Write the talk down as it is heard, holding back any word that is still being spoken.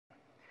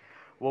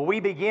Well,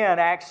 we begin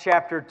Acts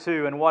chapter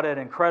 2, and what an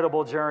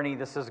incredible journey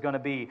this is going to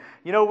be.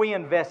 You know, we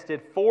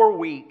invested 4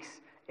 weeks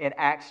in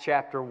Acts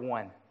chapter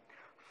 1.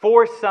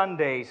 4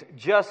 Sundays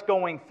just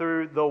going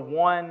through the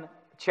one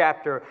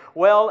chapter.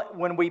 Well,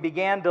 when we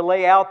began to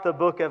lay out the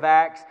book of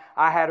Acts,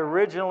 I had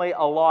originally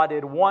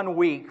allotted 1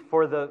 week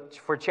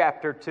for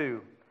chapter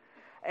 2.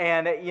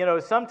 And, you know,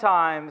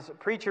 sometimes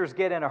preachers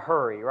get in a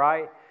hurry,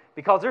 right?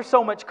 Because there's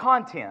so much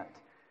content.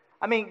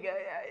 I mean,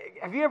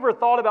 have you ever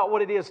thought about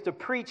what it is to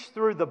preach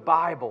through the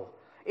Bible?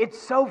 It's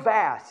so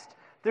vast.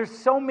 There's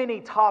so many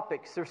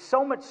topics. There's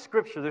so much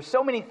Scripture. There's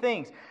so many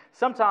things.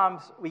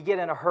 Sometimes we get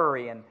in a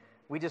hurry and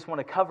we just want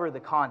to cover the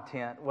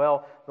content.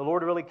 Well, the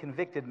Lord really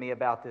convicted me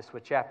about this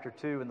with chapter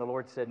 2, and the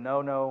Lord said,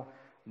 no,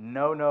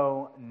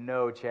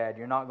 Chad.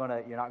 You're not going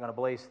to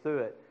blaze through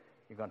it.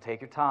 You're going to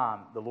take your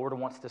time. The Lord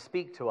wants to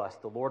speak to us.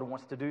 The Lord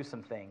wants to do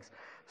some things.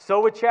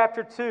 So with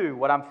chapter 2,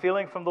 what I'm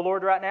feeling from the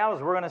Lord right now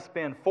is we're going to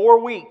spend 4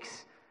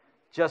 weeks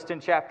just in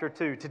chapter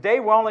 2. Today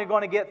we're only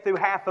going to get through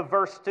half of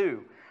verse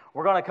 2.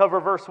 We're going to cover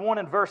verse 1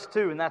 and verse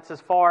 2, and that's as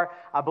far,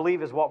 I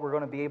believe, as what we're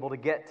going to be able to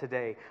get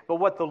today. But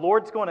what the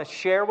Lord's going to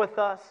share with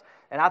us,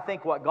 and I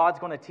think what God's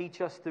going to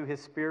teach us through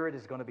His Spirit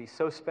is going to be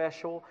so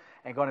special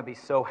and going to be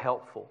so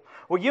helpful.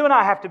 Well, you and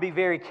I have to be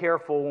very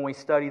careful when we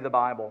study the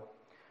Bible.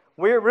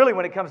 We're really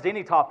when it comes to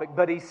any topic,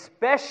 but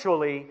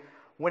especially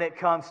when it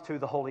comes to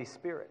the Holy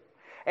Spirit.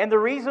 And the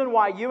reason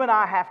why you and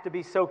I have to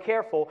be so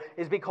careful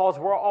is because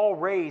we're all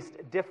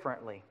raised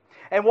differently.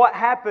 And what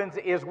happens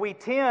is we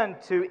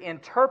tend to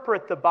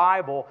interpret the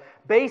Bible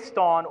based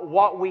on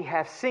what we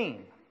have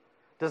seen.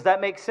 Does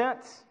that make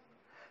sense?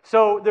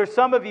 So there's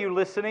some of you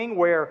listening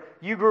where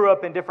you grew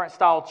up in different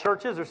style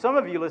churches, or some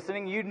of you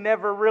listening, you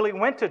never really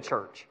went to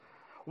church.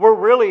 We're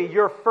really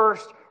your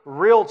first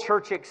real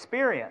church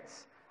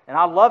experience. And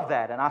I love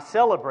that, and I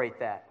celebrate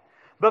that.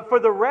 But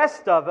for the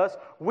rest of us,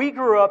 we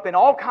grew up in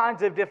all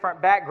kinds of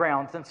different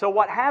backgrounds. And so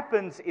what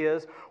happens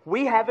is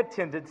we have a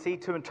tendency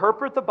to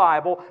interpret the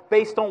Bible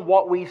based on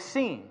what we've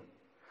seen.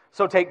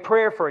 So take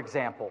prayer, for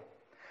example.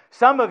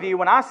 Some of you,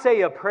 when I say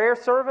a prayer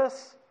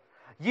service,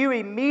 you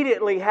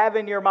immediately have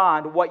in your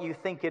mind what you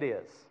think it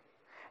is.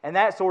 And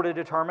that sort of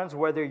determines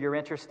whether you're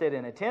interested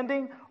in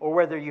attending or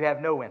whether you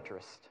have no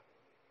interest.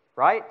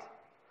 Right?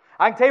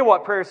 I can tell you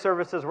what prayer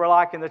services were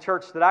like in the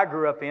church that I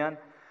grew up in.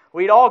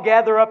 We'd all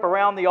gather up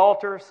around the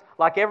altars,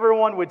 like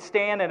everyone would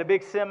stand in a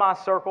big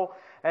semicircle,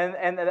 and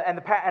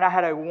I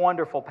had a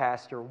wonderful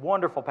pastor,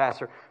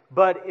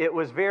 but it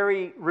was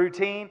very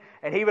routine,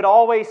 and he would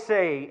always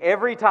say,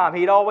 every time,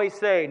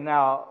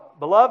 now,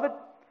 beloved,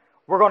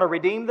 we're going to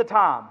redeem the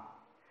time.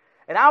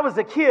 And I was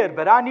a kid,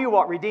 but I knew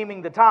what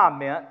redeeming the time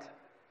meant.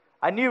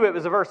 I knew it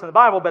was a verse in the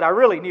Bible, but I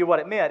really knew what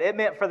it meant. It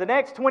meant for the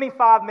next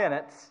 25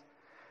 minutes,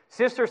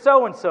 Sister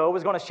so-and-so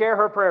was going to share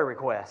her prayer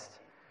request.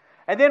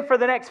 And then for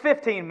the next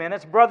 15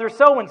 minutes, Brother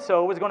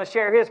so-and-so was going to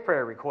share his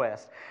prayer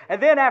request.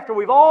 And then after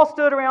we've all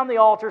stood around the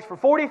altars for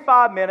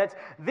 45 minutes,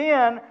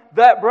 then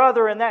that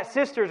brother and that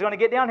sister is going to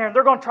get down here and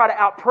they're going to try to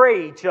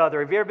outpray each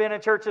other. Have you ever been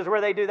in churches where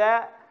they do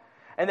that?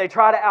 And they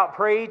try to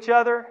outpray each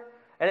other?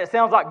 And it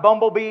sounds like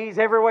bumblebees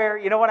everywhere.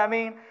 You know what I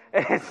mean?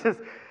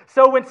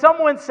 So when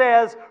someone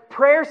says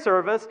prayer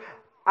service,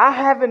 I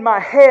have in my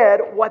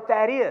head what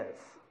that is.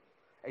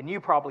 And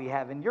you probably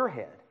have in your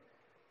head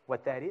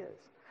what that is.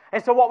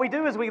 And so what we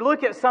do is we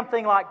look at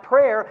something like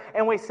prayer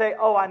and we say,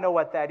 oh, I know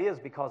what that is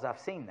because I've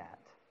seen that.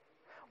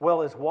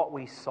 Well, is what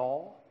we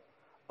saw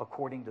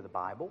according to the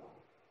Bible?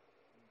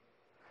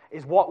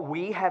 Is what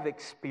we have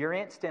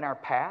experienced in our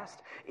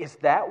past, is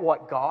that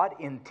what God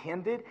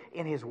intended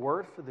in His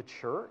Word for the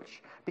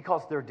church?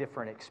 Because there are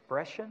different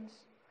expressions,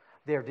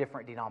 there are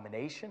different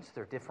denominations,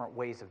 there are different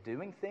ways of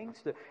doing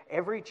things.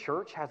 Every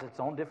church has its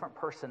own different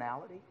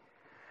personality.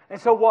 And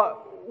so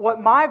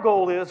what my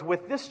goal is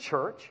with this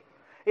church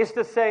is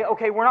to say,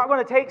 okay, we're not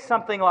going to take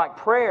something like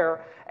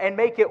prayer and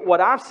make it what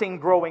I've seen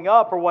growing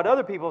up or what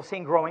other people have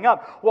seen growing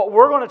up. What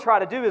we're going to try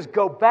to do is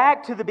go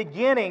back to the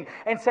beginning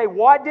and say,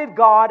 what did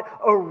God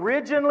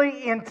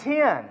originally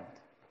intend?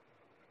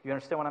 You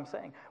understand what I'm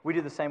saying? We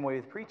do the same way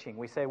with preaching.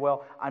 We say,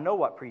 well, I know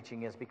what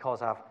preaching is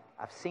because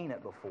I've seen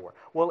it before.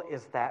 Well,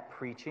 is that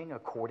preaching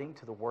according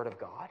to the Word of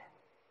God?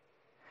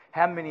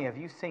 How many of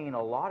you seen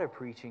a lot of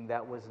preaching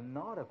that was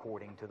not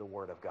according to the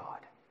Word of God?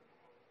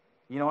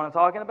 You know what I'm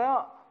talking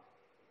about?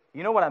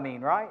 You know what I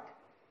mean, right?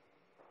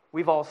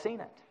 We've all seen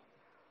it.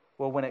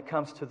 Well, when it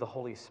comes to the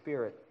Holy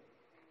Spirit,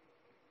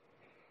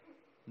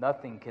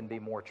 nothing can be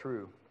more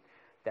true.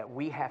 That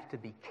we have to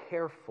be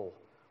careful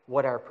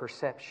what our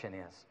perception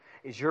is.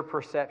 Is your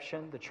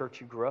perception the church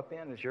you grew up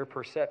in? Is your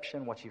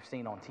perception what you've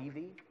seen on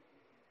TV?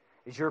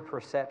 Is your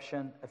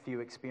perception a few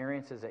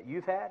experiences that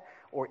you've had?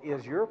 Or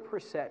is your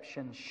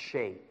perception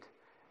shaped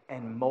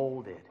and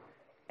molded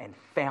and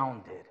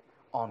founded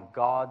on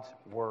God's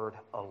Word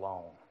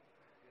alone?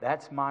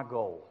 That's my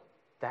goal.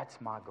 That's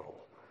my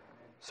goal.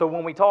 So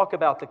when we talk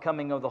about the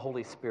coming of the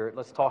Holy Spirit,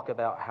 let's talk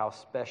about how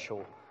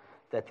special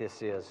that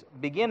this is.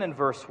 Begin in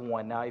verse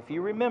 1. Now, if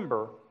you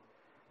remember,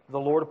 the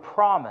Lord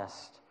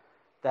promised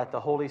that the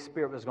Holy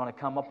Spirit was going to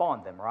come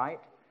upon them, right?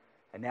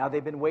 And now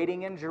they've been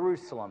waiting in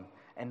Jerusalem.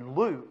 And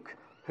Luke,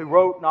 who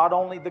wrote not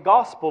only the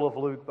Gospel of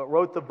Luke, but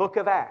wrote the book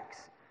of Acts,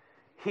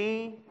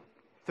 he,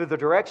 through the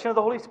direction of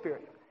the Holy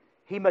Spirit,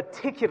 he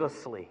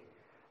meticulously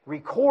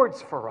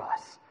records for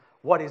us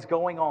what is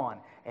going on.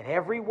 And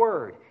every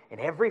word and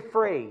every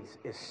phrase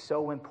is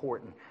so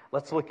important.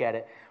 Let's look at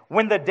it.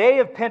 When the day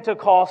of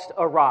Pentecost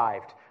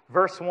arrived,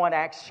 verse 1,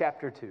 Acts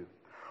chapter 2.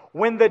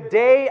 When the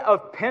day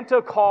of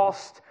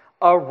Pentecost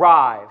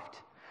arrived,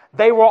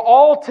 they were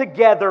all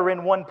together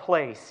in one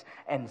place,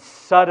 and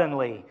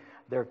suddenly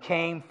there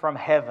came from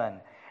heaven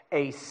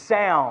a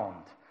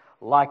sound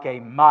like a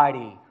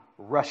mighty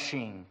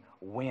rushing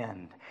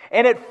wind.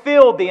 And it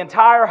filled the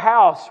entire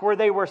house where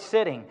they were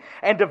sitting,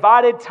 and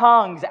divided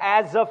tongues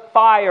as of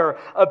fire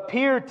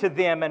appeared to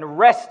them and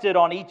rested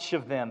on each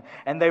of them.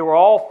 And they were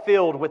all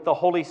filled with the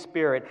Holy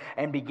Spirit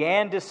and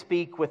began to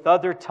speak with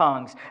other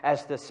tongues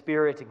as the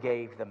Spirit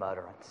gave them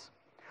utterance.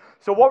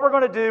 So what we're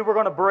going to do, we're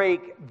going to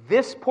break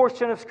this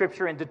portion of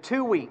Scripture into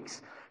 2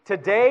 weeks.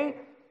 Today,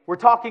 we're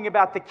talking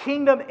about the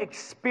kingdom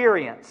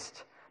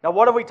experienced. Now,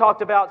 what have we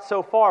talked about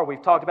so far?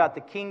 We've talked about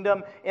the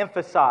kingdom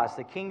emphasized,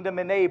 the kingdom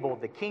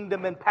enabled, the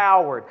kingdom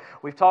empowered.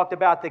 We've talked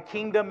about the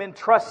kingdom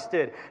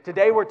entrusted.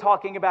 Today, we're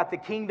talking about the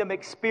kingdom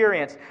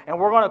experienced. And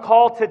we're going to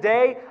call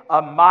today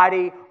a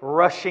mighty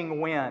rushing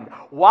wind.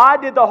 Why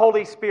did the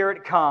Holy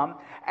Spirit come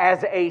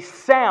as a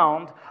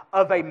sound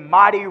of a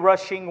mighty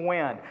rushing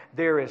wind?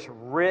 There is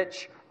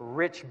rich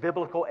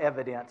biblical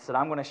evidence that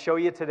I'm going to show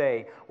you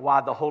today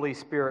why the Holy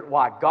Spirit,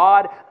 why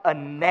God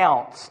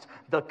announced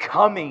the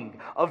coming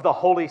of the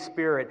Holy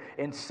Spirit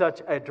in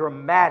such a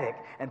dramatic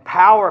and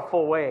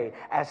powerful way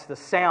as the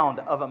sound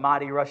of a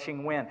mighty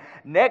rushing wind.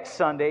 Next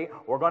Sunday,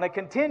 we're going to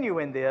continue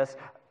in this,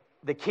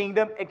 the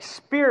kingdom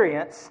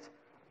experienced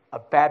a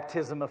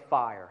baptism of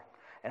fire.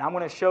 And I'm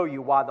going to show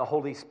you why the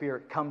Holy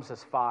Spirit comes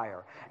as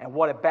fire and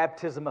what a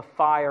baptism of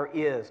fire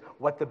is,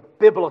 what the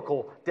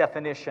biblical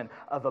definition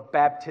of a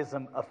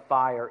baptism of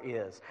fire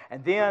is.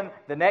 And then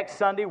the next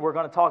Sunday, we're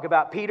going to talk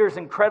about Peter's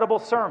incredible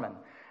sermon,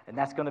 and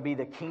that's going to be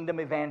the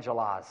kingdom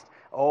evangelized.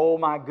 Oh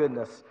my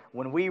goodness,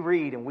 when we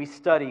read and we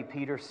study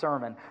Peter's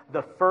sermon,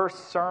 the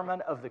first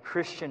sermon of the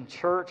Christian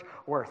church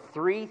where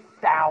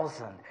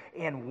 3,000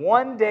 in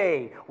one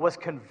day was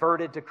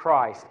converted to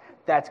Christ.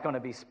 That's going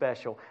to be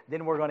special.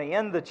 Then we're going to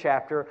end the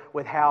chapter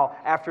with how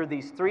after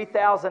these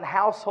 3,000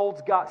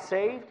 households got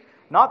saved,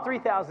 not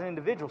 3,000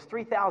 individuals,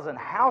 3,000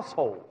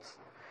 households.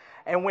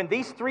 And when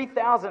these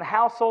 3,000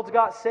 households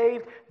got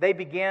saved, they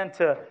began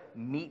to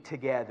meet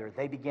together.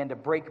 They began to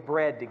break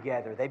bread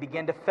together. They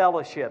began to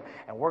fellowship.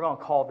 And we're going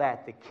to call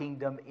that the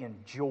kingdom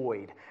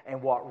enjoyed and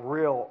what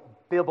real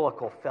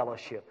biblical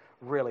fellowship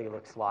really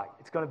looks like.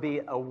 It's going to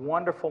be a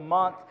wonderful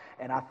month,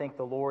 and I think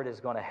the Lord is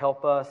going to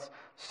help us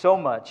so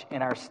much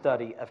in our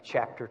study of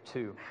chapter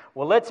 2.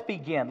 Well, let's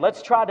begin.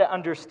 Let's try to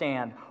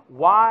understand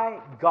why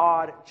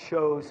God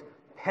chose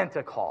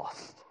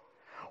Pentecost.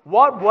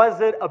 What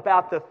was it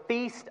about the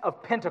Feast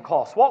of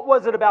Pentecost? What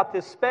was it about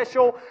this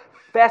special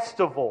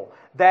festival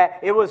that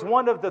it was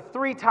one of the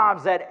 3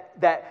 times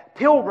that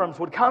pilgrims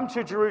would come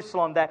to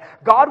Jerusalem,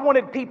 that God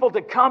wanted people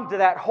to come to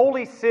that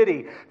holy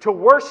city to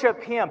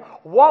worship Him?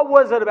 What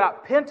was it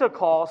about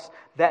Pentecost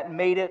that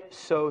made it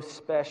so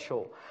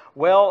special?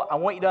 Well, I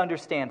want you to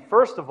understand,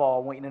 first of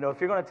all, I want you to know, if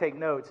you're going to take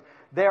notes,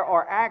 there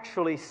are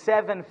actually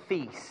 7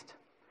 feasts.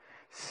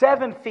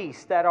 7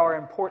 feasts that are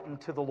important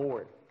to the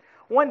Lord.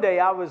 One day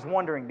I was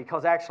wondering,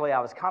 because actually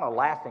I was kind of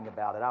laughing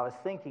about it. I was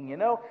thinking,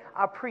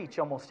 I preach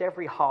almost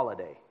every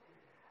holiday.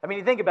 I mean,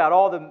 you think about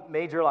all the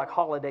major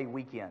holiday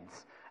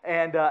weekends.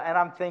 And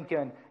I'm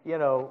thinking,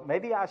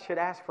 maybe I should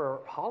ask for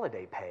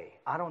holiday pay.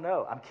 I don't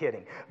know. I'm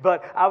kidding.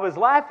 But I was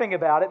laughing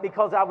about it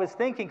because I was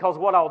thinking, because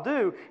what I'll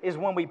do is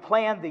when we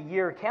plan the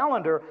year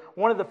calendar,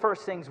 one of the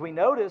first things we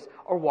notice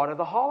are what are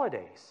the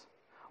holidays?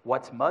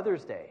 What's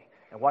Mother's Day?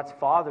 And what's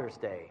Father's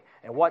Day?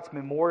 And what's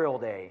Memorial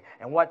Day,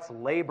 and what's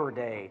Labor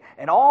Day,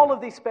 and all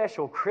of these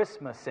special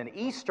Christmas and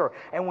Easter.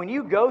 And when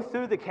you go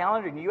through the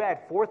calendar and you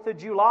add 4th of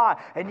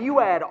July, and you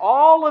add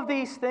all of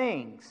these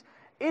things,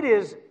 it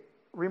is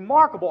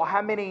remarkable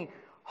how many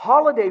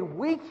holiday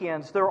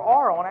weekends there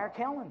are on our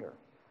calendar.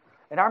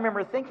 And I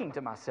remember thinking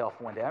to myself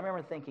one day,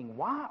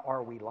 why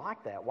are we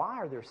like that? Why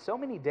are there so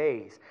many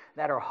days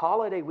that are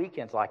holiday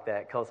weekends like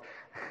that? Because...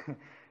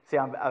 See,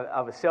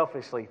 I was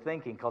selfishly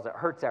thinking because it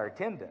hurts our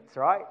attendance,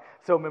 right?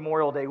 So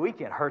Memorial Day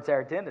weekend hurts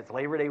our attendance.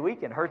 Labor Day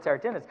weekend hurts our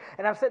attendance.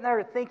 And I'm sitting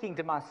there thinking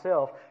to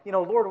myself,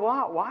 Lord,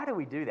 why do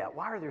we do that?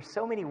 Why are there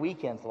so many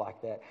weekends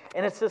like that?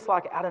 And it's just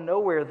like out of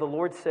nowhere, the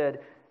Lord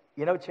said,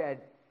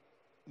 Chad,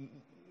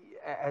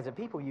 as a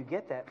people, you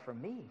get that from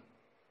me.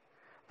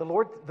 The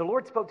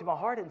Lord spoke to my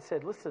heart and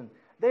said, listen,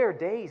 there are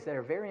days that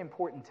are very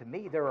important to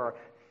me. There are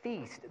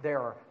feasts, there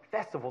are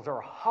festivals, there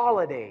are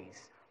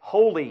holidays,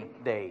 holy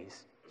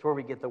days. That's where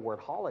we get the word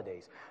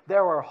holidays.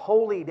 There are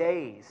holy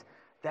days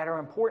that are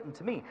important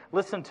to me.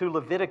 Listen to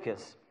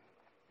Leviticus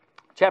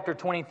chapter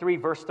 23,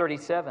 verse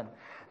 37.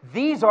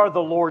 These are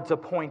the Lord's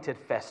appointed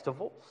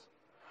festivals,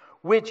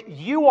 which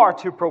you are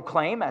to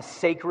proclaim as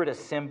sacred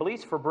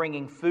assemblies for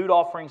bringing food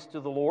offerings to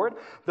the Lord,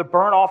 the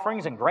burnt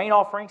offerings and grain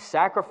offerings,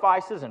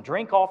 sacrifices and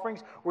drink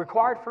offerings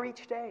required for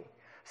each day.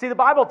 See, the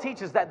Bible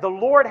teaches that the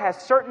Lord has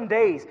certain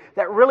days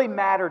that really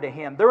matter to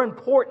Him. They're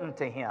important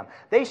to Him.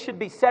 They should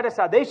be set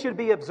aside. They should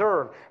be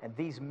observed. And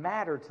these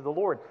matter to the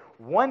Lord.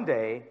 One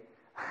day,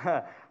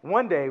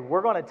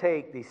 we're going to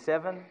take these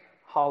 7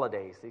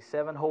 holidays, these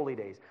 7 holy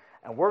days,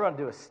 and we're going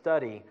to do a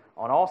study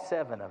on all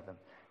 7 of them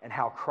and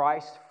how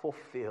Christ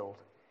fulfilled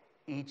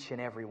each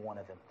and every one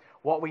of them.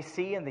 What we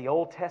see in the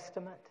Old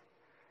Testament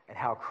and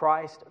how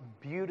Christ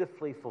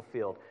beautifully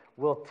fulfilled.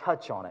 We'll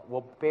touch on it.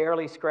 We'll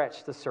barely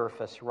scratch the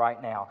surface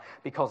right now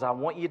because I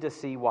want you to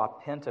see why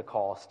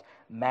Pentecost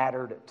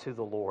mattered to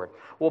the Lord.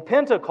 Well,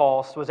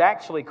 Pentecost was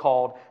actually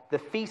called the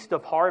Feast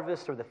of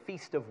Harvest or the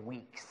Feast of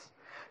Weeks.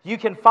 You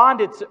can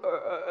find its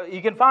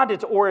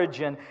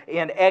origin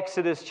in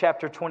Exodus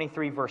chapter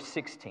 23, verse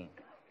 16.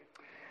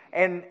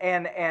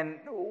 And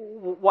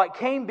what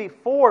came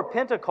before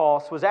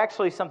Pentecost was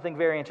actually something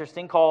very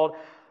interesting called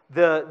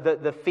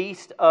the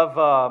Feast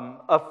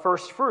of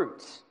First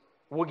Fruits.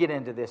 We'll get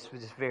into this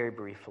just very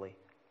briefly.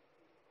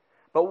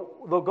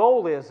 But the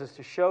goal is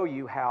to show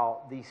you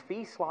how these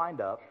feasts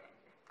lined up,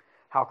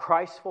 how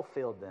Christ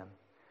fulfilled them,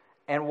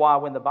 and why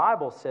when the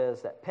Bible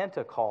says that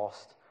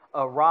Pentecost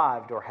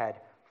arrived or had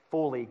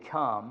fully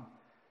come,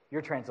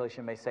 your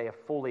translation may say a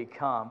fully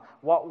come.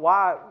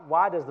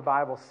 Why does the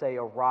Bible say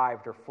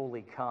arrived or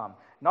fully come?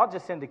 Not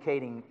just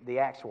indicating the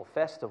actual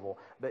festival,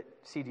 but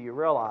see, do you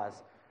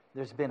realize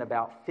there's been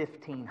about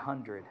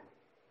 1,500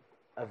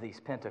 of these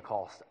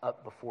Pentecosts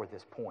up before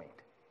this point.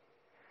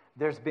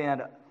 There's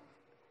been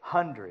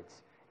hundreds,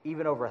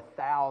 even over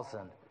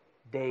 1,000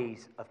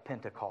 days of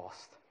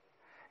Pentecost.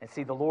 And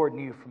see, the Lord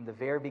knew from the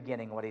very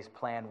beginning what His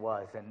plan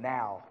was. And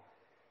now,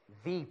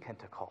 the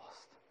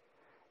Pentecost,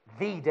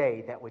 the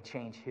day that would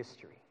change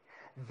history,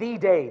 the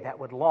day that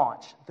would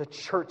launch the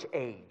church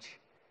age,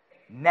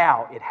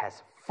 now it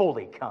has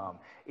fully come.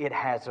 It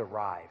has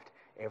arrived.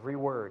 Every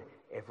word,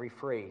 every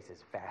phrase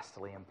is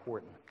vastly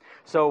important.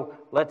 So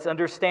let's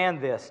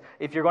understand this.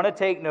 If you're going to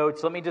take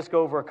notes, let me just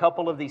go over a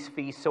couple of these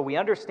feasts so we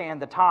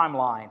understand the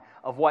timeline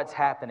of what's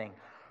happening.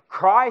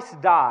 Christ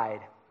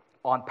died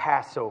on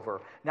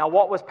Passover. Now,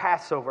 what was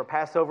Passover?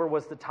 Passover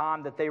was the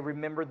time that they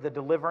remembered the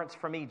deliverance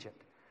from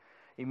Egypt.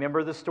 You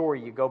remember the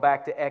story. You go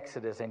back to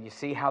Exodus and you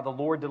see how the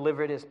Lord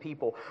delivered His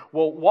people.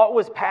 Well, what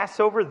was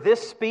Passover?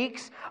 This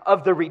speaks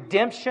of the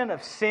redemption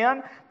of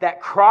sin,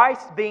 that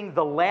Christ, being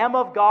the Lamb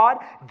of God,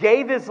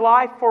 gave His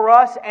life for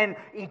us and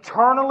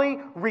eternally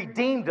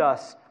redeemed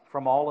us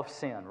from all of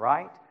sin,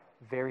 right?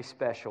 Very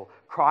special.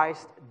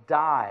 Christ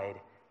died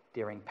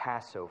during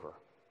Passover.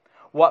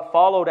 What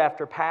followed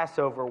after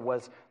Passover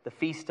was the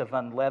Feast of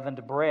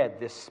Unleavened Bread.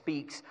 This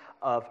speaks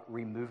of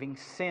removing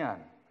sin.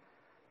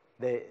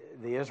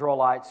 The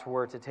Israelites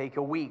were to take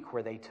a week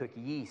where they took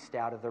yeast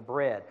out of their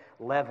bread.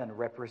 Leaven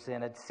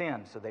represented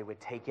sin, so they would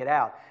take it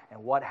out.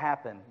 And what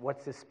happened?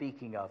 What's this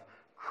speaking of?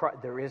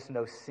 There is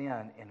no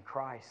sin in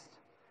Christ.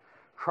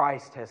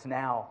 Christ has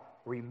now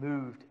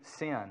removed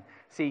sin.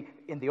 See,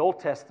 in the Old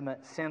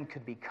Testament, sin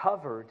could be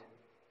covered,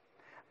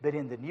 but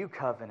in the New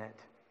Covenant,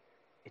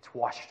 it's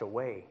washed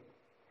away.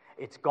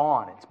 It's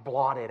gone. It's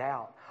blotted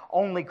out.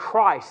 Only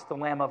Christ, the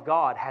Lamb of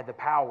God, had the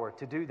power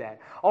to do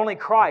that. Only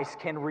Christ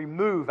can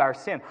remove our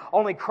sin.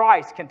 Only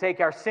Christ can take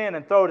our sin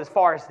and throw it as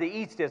far as the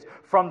east is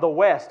from the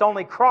west.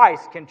 Only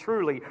Christ can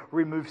truly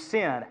remove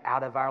sin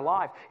out of our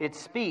life. It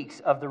speaks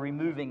of the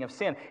removing of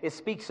sin. It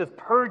speaks of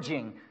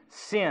purging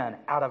sin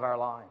out of our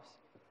lives.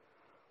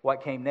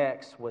 What came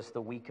next was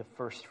the week of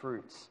first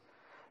fruits.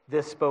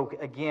 This spoke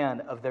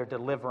again of their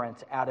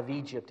deliverance out of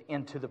Egypt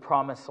into the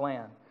promised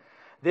land.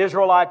 The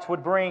Israelites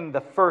would bring the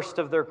first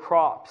of their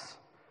crops.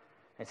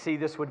 And see,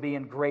 this would be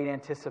in great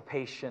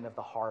anticipation of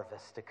the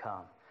harvest to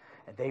come.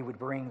 And they would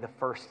bring the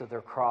first of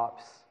their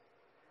crops.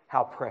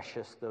 How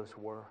precious those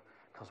were.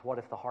 Because what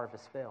if the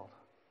harvest failed?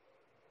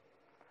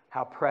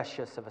 How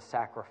precious of a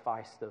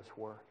sacrifice those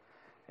were.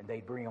 And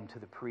they'd bring them to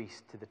the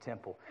priest, to the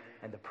temple.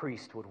 And the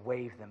priest would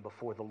wave them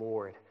before the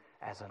Lord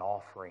as an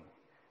offering.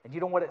 And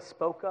you know what it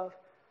spoke of?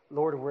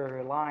 Lord, we're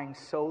relying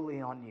solely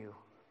on You.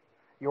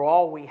 You're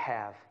all we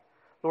have.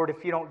 Lord,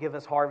 if You don't give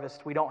us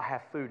harvest, we don't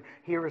have food.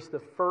 Here is the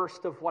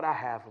first of what I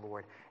have,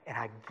 Lord, and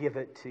I give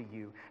it to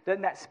You.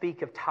 Doesn't that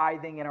speak of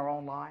tithing in our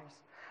own lives?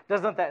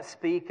 Doesn't that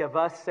speak of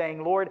us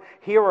saying, Lord,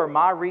 here are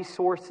my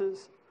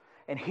resources,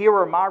 and here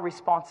are my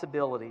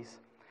responsibilities.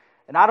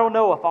 And I don't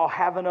know if I'll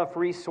have enough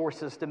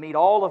resources to meet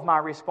all of my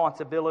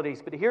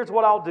responsibilities, but here's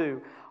what I'll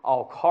do.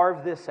 I'll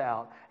carve this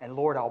out, and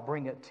Lord, I'll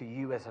bring it to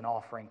You as an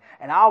offering.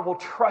 And I will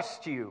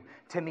trust You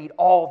to meet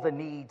all the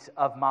needs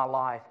of my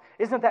life.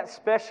 Isn't that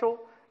special?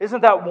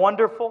 Isn't that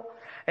wonderful?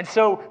 And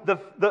so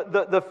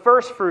the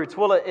first fruits,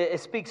 well, it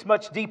speaks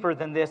much deeper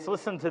than this.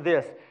 Listen to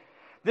this.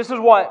 This is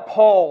what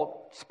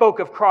Paul spoke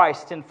of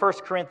Christ in 1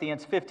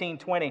 Corinthians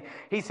 15:20.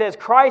 He says,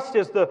 Christ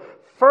is the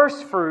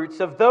first fruits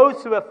of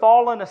those who have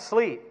fallen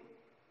asleep.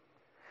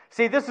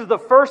 See, this is the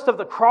first of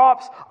the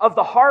crops of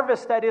the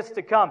harvest that is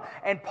to come.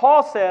 And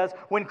Paul says,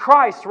 when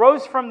Christ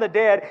rose from the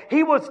dead,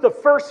 He was the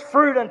first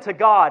fruit unto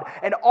God.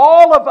 And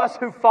all of us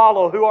who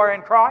follow, who are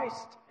in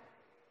Christ,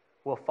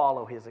 will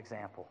follow His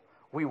example.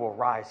 We will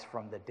rise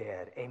from the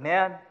dead.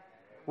 Amen?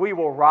 We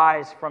will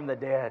rise from the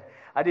dead.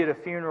 I did a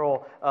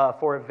funeral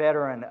for a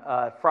veteran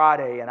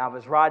Friday, and I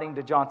was riding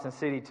to Johnson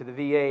City to the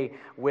VA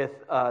with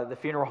the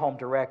funeral home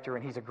director,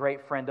 and he's a great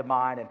friend of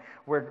mine, and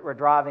we're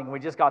driving, and we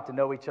just got to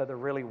know each other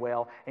really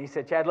well. And he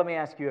said, Chad, let me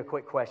ask you a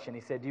quick question. He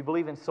said, do you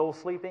believe in soul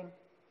sleeping?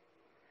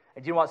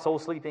 And do you know what soul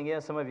sleeping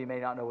is? Some of you may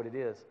not know what it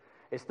is.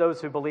 It's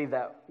those who believe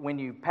that when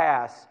you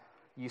pass,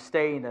 you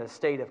stay in a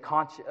state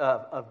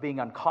of being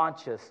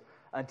unconscious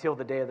until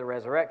the day of the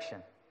resurrection.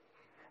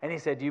 And he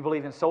said, do you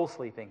believe in soul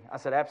sleeping? I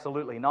said,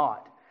 absolutely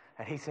not.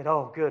 And he said,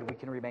 oh, good, we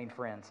can remain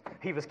friends.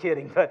 He was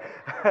kidding, but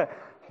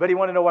he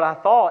wanted to know what I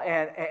thought.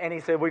 And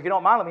he said, well, if you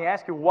don't mind, let me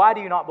ask you, why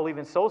do you not believe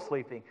in soul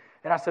sleeping?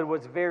 And I said, well,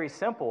 it's very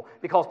simple.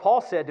 Because Paul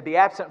said to be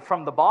absent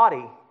from the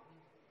body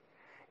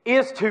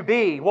is to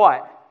be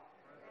what?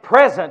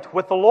 Present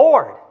with the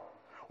Lord.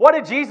 What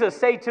did Jesus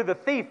say to the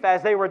thief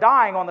as they were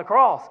dying on the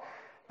cross?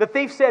 The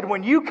thief said,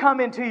 when you come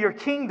into your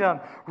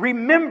kingdom,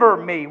 remember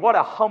me. What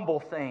a humble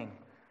thing.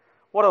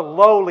 What a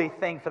lowly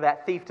thing for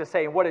that thief to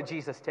say. And what did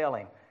Jesus tell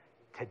him?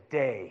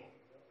 Today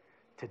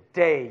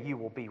you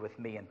will be with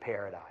me in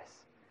paradise.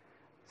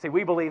 See,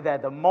 we believe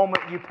that the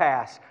moment you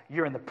pass,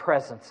 you're in the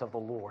presence of the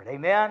Lord.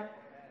 Amen?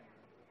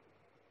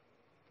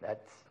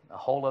 That's a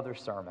whole other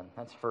sermon.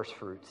 That's first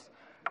fruits.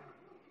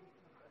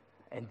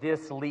 And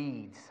this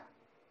leads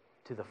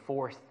to the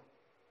fourth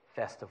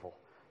festival,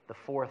 the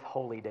fourth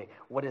holy day.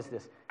 What is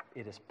this?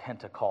 It is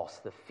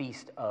Pentecost, the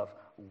Feast of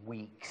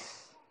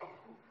Weeks.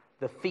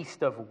 The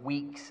Feast of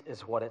Weeks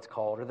is what it's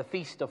called, or the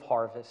Feast of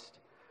Harvest.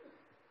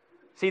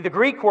 See, the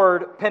Greek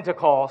word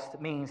Pentecost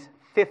means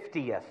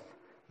 50th,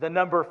 the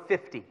number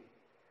 50.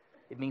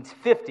 It means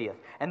 50th.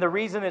 And the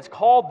reason it's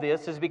called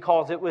this is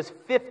because it was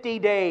 50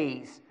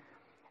 days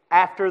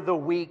after the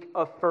week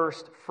of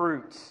first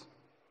fruits.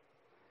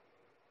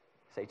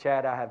 Say,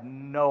 Chad, I have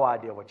no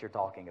idea what you're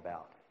talking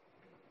about.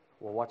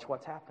 Well, watch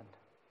what's happened.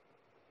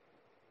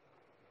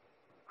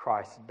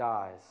 Christ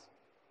dies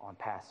on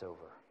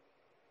Passover.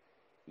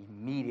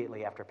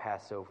 Immediately after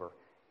Passover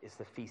is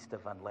the Feast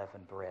of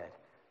Unleavened Bread.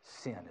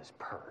 Sin is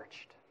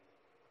purged.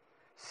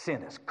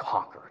 Sin is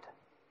conquered.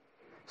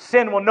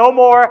 Sin will no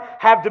more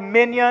have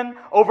dominion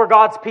over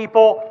God's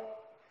people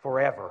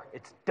forever.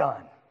 It's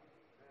done.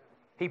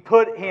 He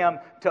put him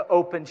to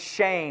open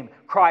shame.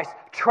 Christ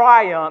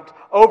triumphed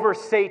over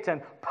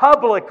Satan,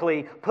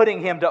 publicly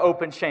putting him to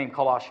open shame.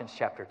 Colossians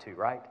chapter 2,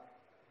 right?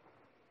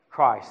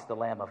 Christ, the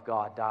Lamb of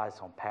God, dies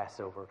on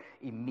Passover.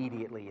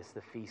 Immediately is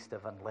the Feast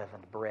of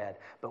Unleavened Bread.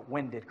 But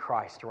when did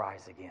Christ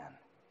rise again?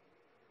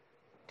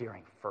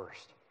 During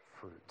first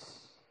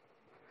fruits.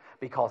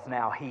 Because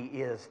now He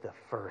is the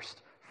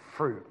first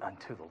fruit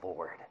unto the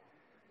Lord.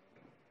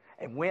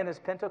 And when is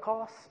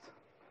Pentecost?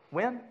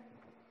 When?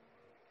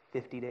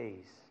 50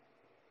 days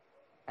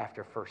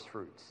after first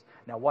fruits.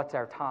 Now what's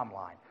our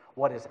timeline?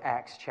 What does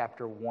Acts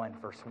chapter 1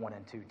 verse 1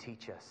 and 2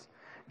 teach us?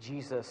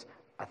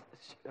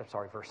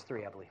 Verse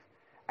 3, I believe.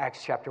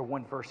 Acts chapter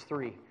 1, verse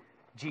 3.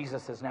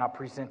 Jesus has now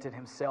presented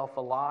Himself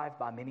alive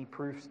by many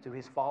proofs to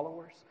His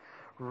followers.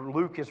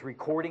 Luke is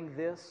recording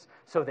this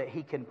so that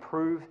he can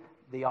prove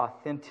the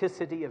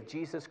authenticity of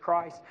Jesus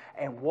Christ.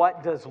 And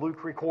what does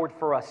Luke record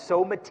for us?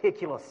 So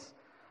meticulous.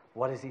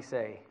 What does he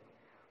say?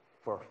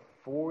 For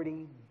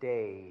 40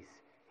 days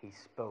He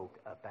spoke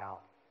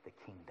about the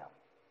kingdom.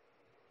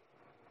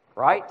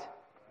 Right?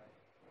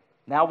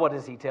 Now what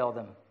does He tell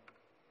them?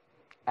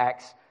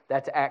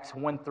 That's Acts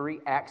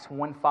 1:3, Acts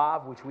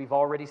 1:5, which we've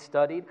already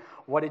studied.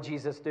 What did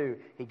Jesus do?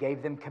 He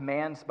gave them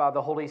commands by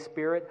the Holy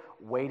Spirit.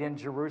 Wait in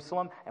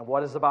Jerusalem. And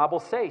what does the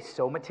Bible say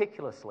so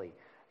meticulously?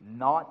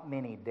 Not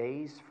many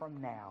days from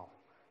now,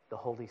 the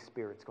Holy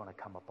Spirit's going to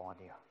come upon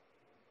you.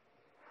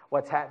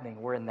 What's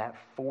happening? We're in that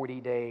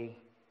 40-day,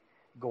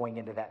 going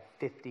into that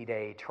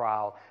 50-day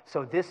trial.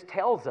 So this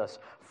tells us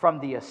from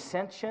the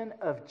ascension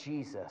of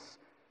Jesus,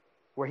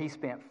 where He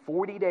spent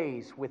 40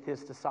 days with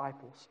His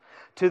disciples,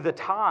 to the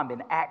time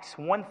in Acts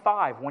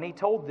 1:5 when He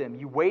told them,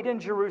 you wait in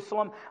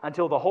Jerusalem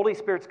until the Holy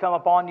Spirit's come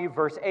upon you.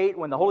 Verse 8,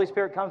 when the Holy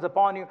Spirit comes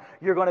upon you,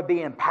 you're going to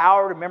be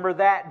empowered. Remember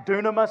that?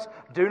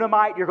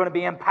 Dunamite. You're going to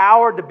be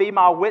empowered to be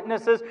my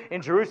witnesses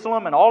in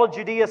Jerusalem and all of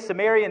Judea,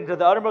 Samaria, and to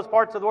the uttermost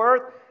parts of the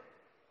earth.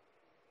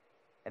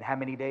 And how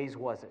many days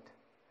was it?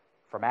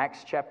 From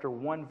Acts chapter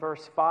 1,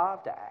 verse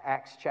 5 to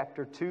Acts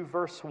chapter 2,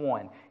 verse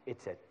 1,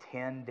 it's a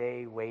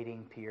 10-day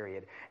waiting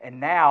period. And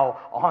now,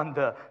 on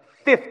the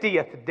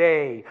 50th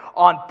day,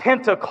 on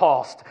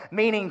Pentecost,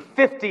 meaning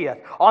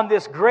 50th, on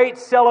this great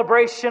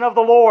celebration of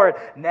the Lord,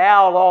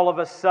 now all of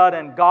a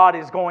sudden, God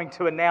is going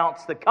to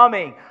announce the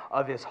coming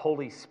of His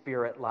Holy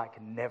Spirit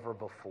like never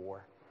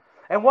before.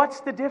 And what's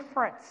the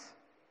difference?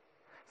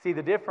 See,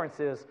 the difference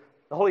is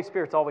the Holy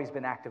Spirit's always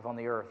been active on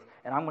the earth.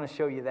 And I'm going to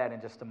show you that in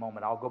just a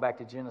moment. I'll go back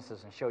to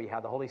Genesis and show you how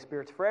the Holy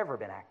Spirit's forever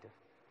been active.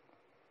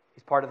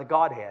 He's part of the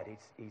Godhead.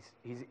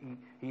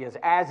 He is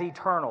as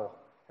eternal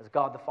as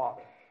God the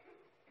Father.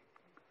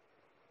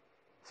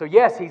 So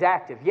yes, He's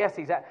active. Yes,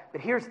 He's active.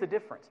 But here's the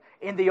difference.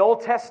 In the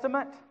Old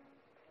Testament,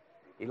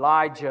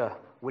 Elijah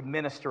would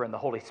minister and the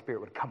Holy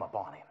Spirit would come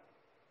upon him.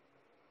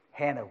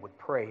 Hannah would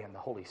pray and the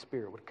Holy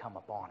Spirit would come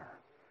upon her.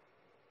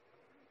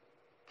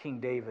 King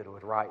David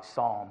would write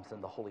psalms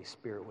and the Holy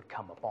Spirit would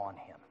come upon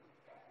him.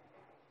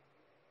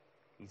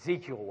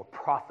 Ezekiel would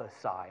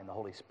prophesy and the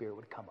Holy Spirit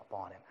would come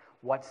upon him.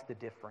 What's the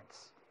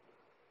difference?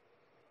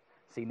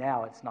 See,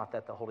 now it's not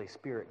that the Holy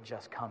Spirit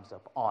just comes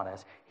up on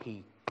us.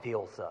 He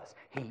fills us.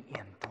 He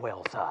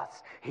indwells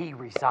us. He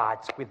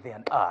resides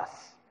within us.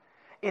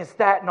 Is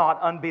that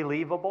not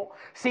unbelievable?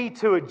 See,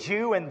 to a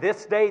Jew in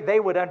this day, they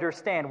would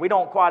understand. We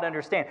don't quite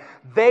understand.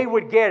 They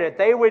would get it.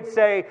 They would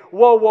say,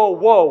 whoa, whoa,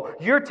 whoa.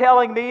 You're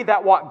telling me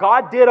that what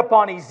God did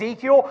upon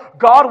Ezekiel,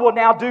 God will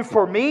now do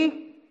for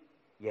me?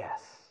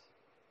 Yes.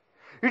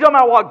 You're talking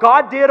about what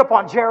God did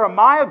upon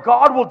Jeremiah,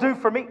 God will do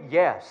for me?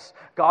 Yes.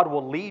 God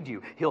will lead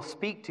you. He'll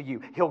speak to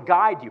you. He'll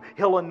guide you.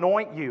 He'll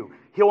anoint you.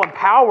 He'll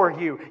empower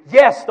you.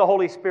 Yes, the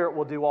Holy Spirit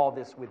will do all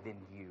this within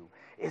you.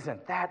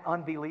 Isn't that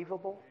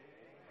unbelievable?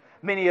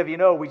 Many of you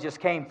know we just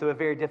came through a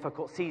very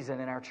difficult season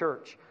in our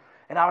church.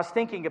 And I was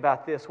thinking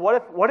about this.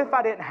 What if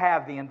I didn't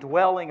have the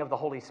indwelling of the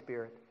Holy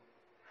Spirit?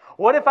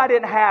 What if I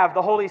didn't have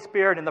the Holy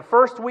Spirit in the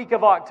first week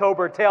of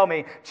October tell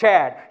me,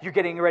 Chad, you're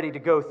getting ready to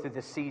go through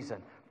this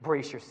season.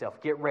 Brace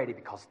yourself. Get ready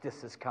because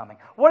this is coming.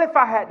 What if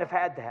I hadn't have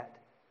had that?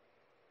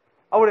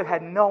 I would have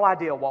had no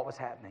idea what was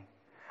happening.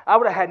 I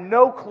would have had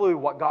no clue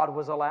what God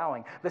was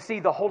allowing. But see,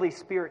 the Holy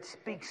Spirit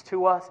speaks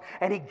to us,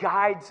 and He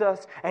guides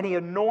us, and He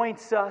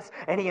anoints us,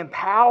 and He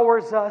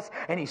empowers us,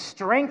 and He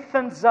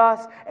strengthens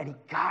us, and He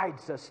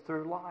guides us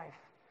through life.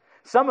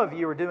 Some of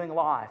you are doing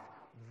life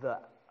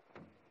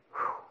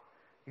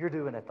you're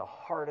doing it the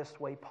hardest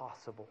way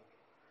possible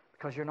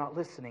because you're not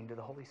listening to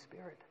the Holy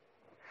Spirit.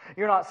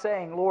 You're not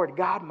saying, Lord,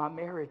 guide my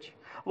marriage.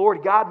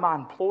 Lord, guide my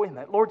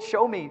employment. Lord,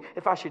 show me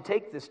if I should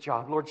take this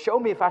job. Lord, show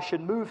me if I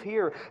should move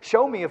here.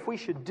 Show me if we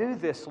should do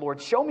this,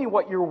 Lord. Show me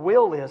what your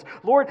will is.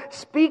 Lord,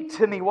 speak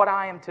to me what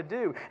I am to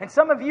do. And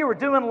some of you are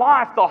doing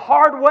life the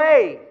hard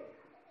way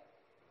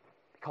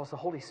because the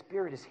Holy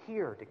Spirit is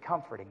here to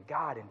comfort and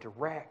guide and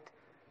direct.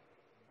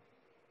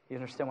 You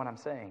understand what I'm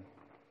saying?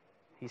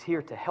 He's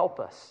here to help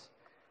us.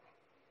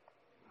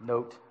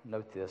 Note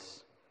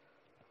this.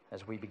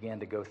 As we begin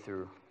to go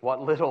through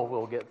what little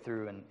we'll get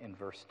through in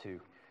verse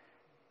 2.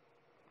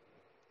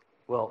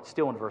 Well,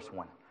 still in verse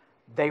 1.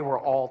 They were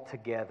all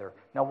together.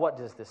 Now, what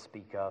does this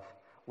speak of?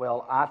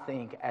 Well, I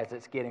think as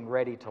it's getting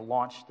ready to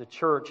launch the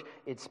church,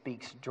 it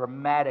speaks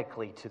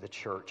dramatically to the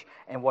church.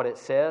 And what it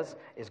says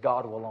is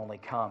God will only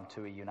come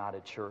to a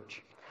united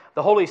church.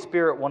 The Holy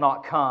Spirit will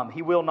not come.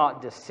 He will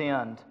not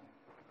descend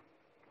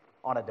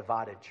on a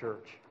divided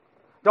church.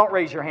 Don't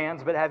raise your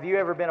hands, but have you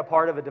ever been a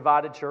part of a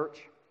divided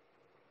church?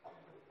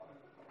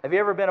 Have you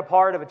ever been a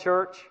part of a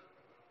church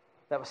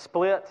that was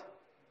split?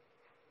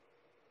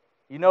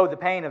 You know the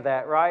pain of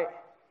that, right?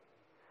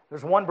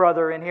 There's one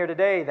brother in here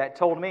today that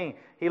told me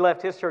he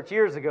left his church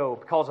years ago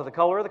because of the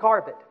color of the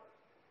carpet.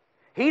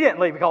 He didn't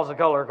leave because of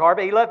the color of the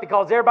carpet. He left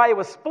because everybody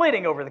was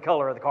splitting over the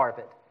color of the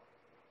carpet.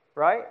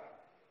 Right?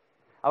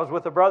 I was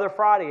with a brother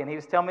Friday and he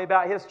was telling me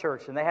about his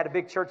church, and they had a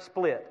big church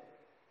split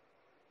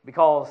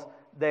because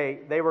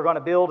they were going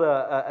to build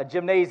a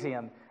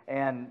gymnasium,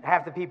 and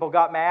half the people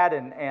got mad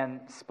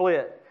and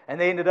split. And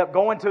they ended up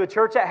going to a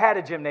church that had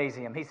a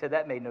gymnasium. He said,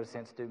 that made no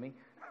sense to me.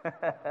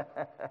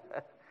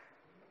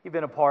 You've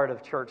been a part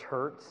of church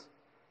hurts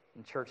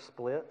and church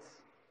splits.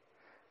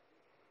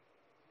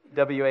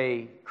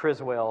 W.A.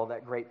 Criswell,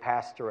 that great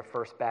pastor of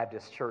First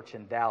Baptist Church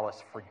in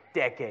Dallas for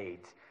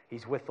decades,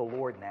 he's with the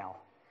Lord now.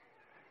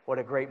 What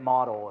a great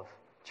model of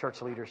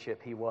church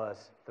leadership he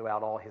was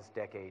throughout all his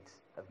decades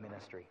of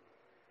ministry.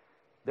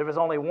 There was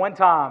only one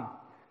time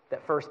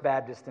that First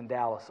Baptist in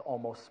Dallas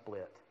almost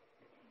split.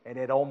 And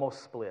it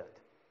almost split.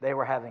 They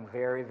were having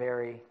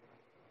it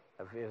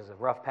was a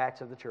rough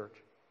patch of the church.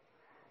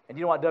 And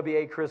you know what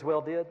W.A.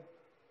 Criswell did?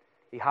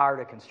 He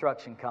hired a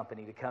construction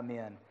company to come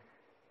in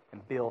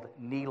and build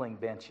kneeling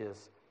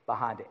benches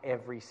behind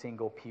every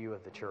single pew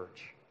of the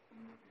church.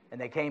 And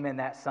they came in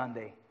that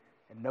Sunday,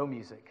 and no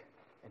music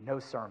and no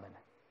sermon.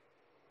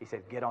 He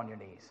said, get on your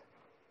knees.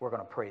 We're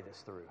going to pray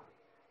this through.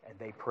 And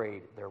they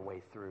prayed their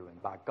way through.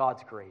 And by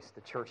God's grace,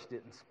 the church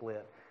didn't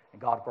split.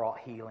 And God brought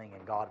healing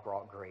and God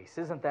brought grace.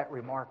 Isn't that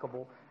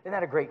remarkable? Isn't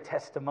that a great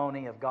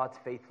testimony of God's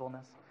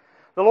faithfulness?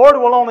 The Lord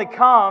will only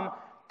come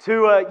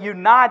to a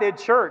united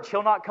church.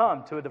 He'll not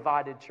come to a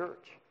divided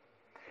church.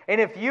 And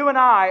if you and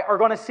I are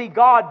going to see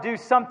God do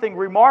something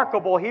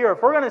remarkable here,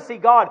 if we're going to see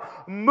God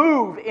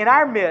move in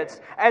our midst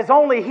as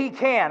only He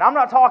can, I'm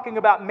not talking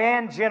about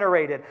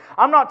man-generated.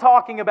 I'm not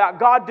talking about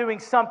God doing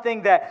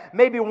something that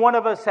maybe one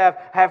of us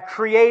have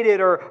created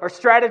or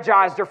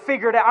strategized or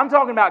figured out. I'm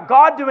talking about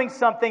God doing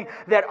something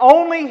that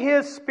only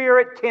His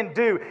Spirit can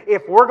do.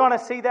 If we're going to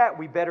see that,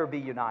 we better be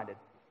united.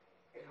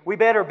 We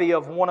better be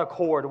of one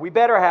accord. We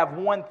better have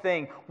one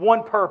thing,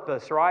 one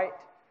purpose, right?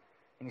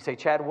 And you say,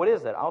 Chad, what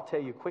is that? I'll tell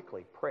you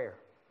quickly. Prayer.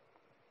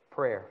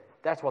 Prayer.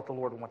 That's what the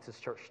Lord wants His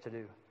church to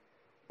do.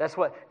 That's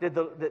what, did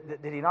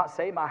He not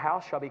say, my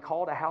house shall be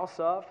called a house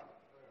of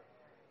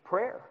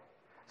prayer?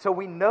 So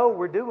we know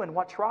we're doing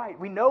what's right.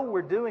 We know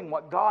we're doing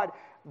what God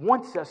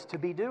wants us to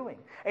be doing.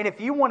 And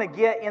if you want to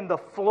get in the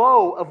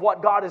flow of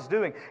what God is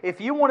doing, if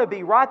you want to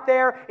be right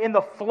there in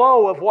the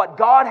flow of what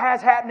God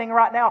has happening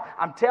right now,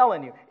 I'm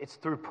telling you, it's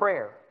through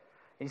prayer.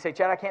 And you say,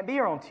 Chad, I can't be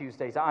here on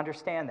Tuesdays. I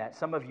understand that.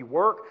 Some of you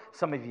work,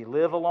 some of you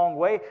live a long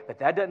way, but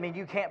that doesn't mean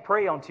you can't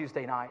pray on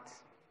Tuesday nights.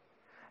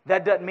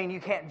 That doesn't mean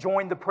you can't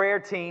join the prayer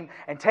team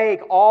and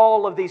take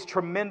all of these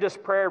tremendous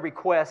prayer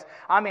requests.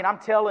 I mean, I'm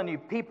telling you,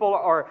 people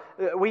are...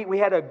 We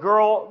had a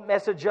girl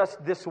message us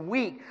this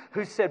week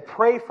who said,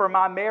 pray for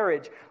my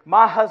marriage.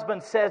 My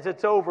husband says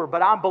it's over,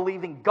 but I'm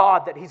believing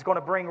God that He's going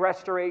to bring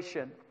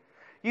restoration.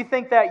 You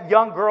think that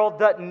young girl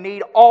doesn't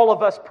need all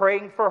of us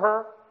praying for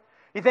her?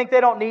 You think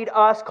they don't need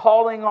us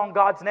calling on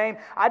God's name?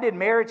 I did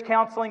marriage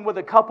counseling with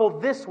a couple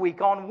this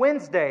week on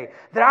Wednesday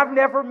that I've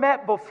never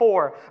met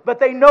before. But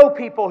they know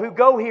people who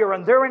go here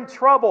and they're in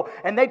trouble.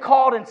 And they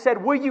called and said,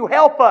 will you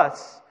help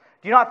us?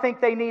 Do you not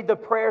think they need the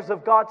prayers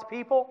of God's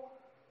people?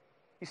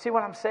 You see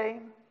what I'm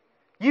saying?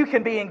 You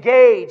can be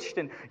engaged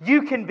and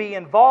you can be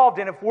involved.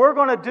 And if we're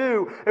going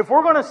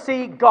to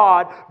see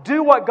God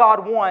do what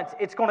God wants,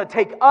 it's going to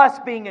take us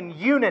being in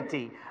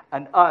unity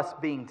and us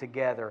being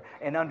together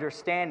and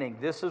understanding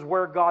this is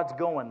where God's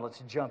going.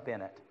 Let's jump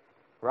in it.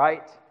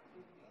 Right?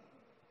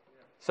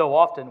 So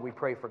often we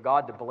pray for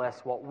God to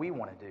bless what we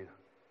want to do.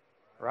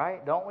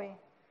 Right? Don't we?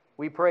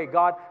 We pray,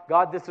 God,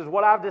 this is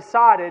what I've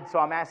decided, so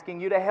I'm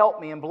asking you to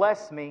help me and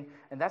bless me.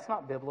 And that's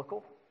not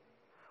biblical.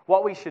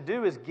 What we should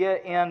do is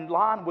get in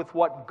line with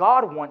what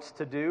God wants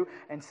to do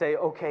and say,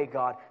 okay,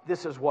 God,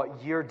 this is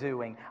what you're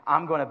doing. I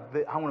want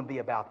to be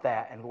about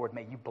that. And Lord,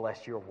 may you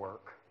bless your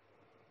work.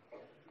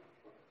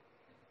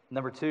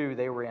 Number two,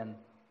 they were in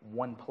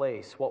one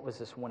place. What was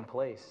this one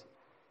place?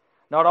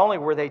 Not only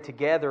were they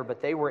together,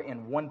 but they were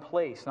in one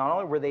place. Not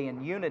only were they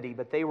in unity,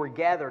 but they were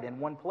gathered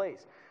in one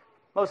place.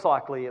 Most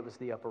likely it was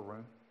the upper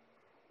room.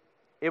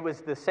 It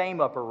was the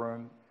same upper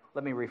room.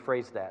 Let me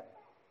rephrase that.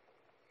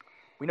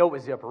 We know it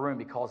was the upper room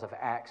because of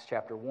Acts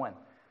chapter 1.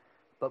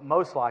 But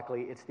most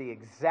likely it's the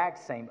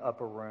exact same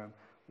upper room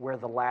where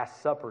the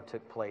Last Supper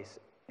took place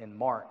in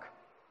Mark.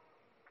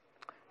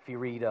 If you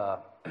read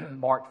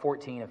Mark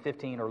 14 and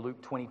 15 or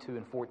Luke 22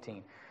 and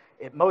 14,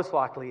 it most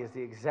likely is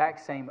the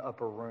exact same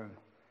upper room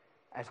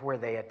as where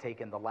they had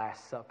taken the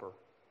Last Supper.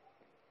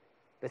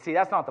 But see,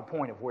 that's not the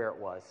point of where it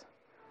was.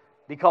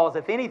 Because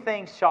if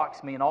anything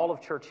shocks me in all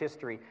of church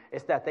history,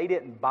 it's that they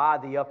didn't buy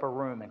the upper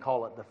room and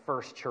call it the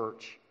first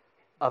church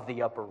of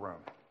the upper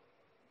room.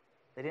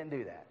 They didn't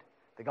do that.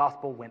 The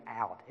gospel went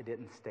out. It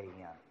didn't stay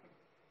in.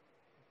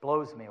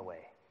 Blows me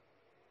away.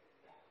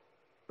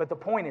 But the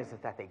point is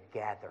that they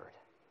gathered.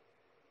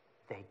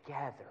 They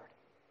gathered.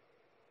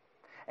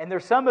 And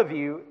there's some of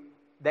you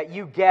that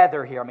you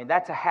gather here. I mean,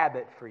 that's a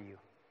habit for you.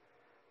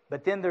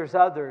 But then there's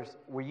others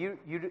where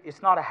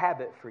it's not a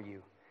habit for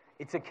you.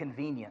 It's a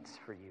convenience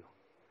for you.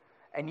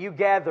 And you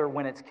gather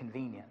when it's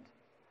convenient.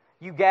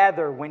 You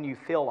gather when you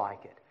feel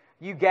like it.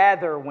 You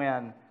gather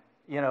when,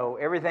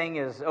 everything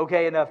is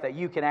okay enough that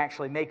you can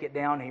actually make it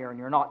down here and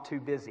you're not too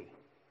busy.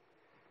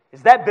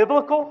 Is that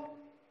biblical?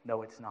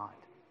 No, it's not.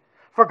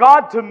 For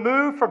God to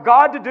move, for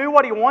God to do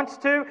what He wants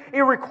to, it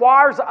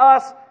requires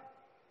us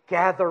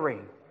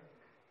gathering.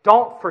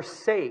 Don't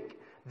forsake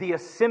the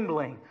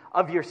assembling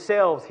of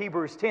yourselves,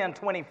 Hebrews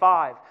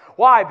 10:25.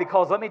 Why?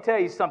 Because let me tell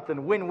you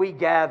something, when we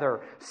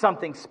gather,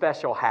 something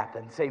special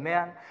happens.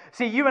 Amen?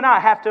 See, you and I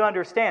have to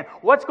understand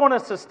what's going to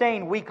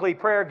sustain weekly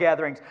prayer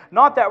gatherings.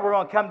 Not that we're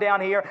going to come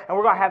down here and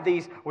we're going to have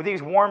these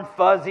warm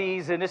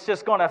fuzzies and it's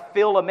just going to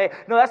feel amazing.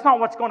 No, that's not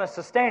what's going to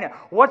sustain it.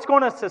 What's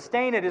going to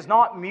sustain it is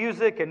not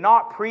music and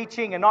not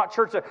preaching and not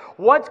church.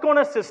 What's going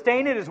to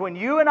sustain it is when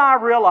you and I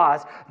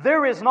realize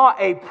there is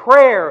not a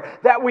prayer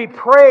that we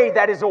pray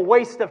that is a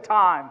waste of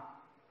time.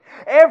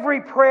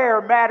 Every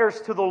prayer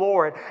matters to the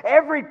Lord.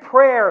 Every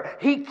prayer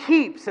He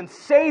keeps and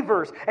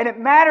savors, and it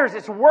matters.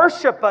 It's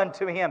worship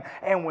unto Him.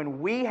 And when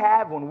we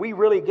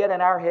really get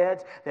in our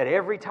heads that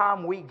every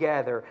time we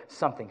gather,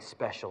 something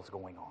special is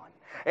going on.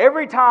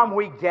 Every time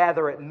we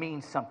gather, it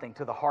means something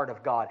to the heart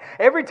of God.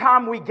 Every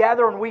time we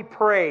gather and we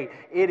pray,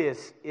 it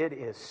is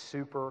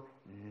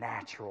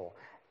supernatural.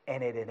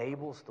 And it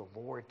enables the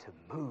Lord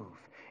to move.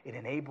 It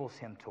enables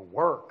Him to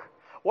work.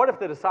 What if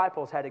the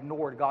disciples had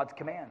ignored God's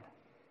command?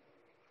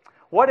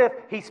 What if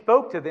He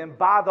spoke to them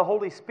by the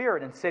Holy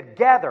Spirit and said,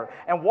 gather?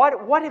 And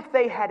what if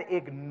they had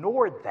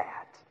ignored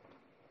that?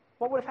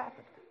 What would have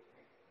happened?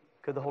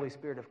 Could the Holy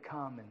Spirit have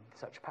come in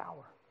such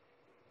power?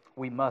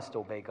 We must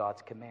obey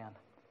God's command.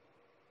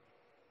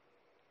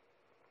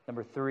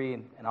 Number 3,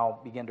 and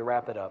I'll begin to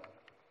wrap it up.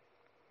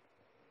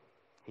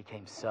 He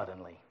came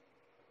suddenly.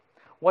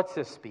 What's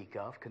this speak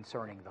of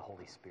concerning the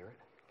Holy Spirit?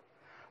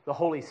 The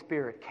Holy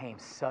Spirit came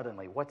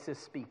suddenly. What's this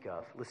speak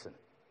of? Listen.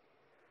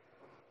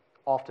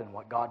 Often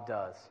what God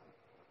does,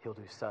 He'll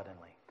do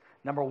suddenly.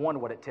 Number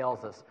 1, what it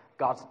tells us,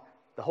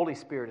 The Holy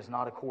Spirit is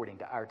not according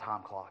to our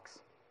time clocks.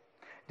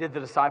 Did the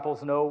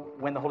disciples know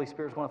when the Holy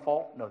Spirit was going to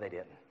fall? No, they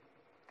didn't.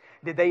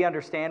 Did they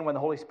understand when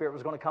the Holy Spirit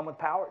was going to come with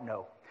power?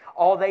 No.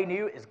 All they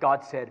knew is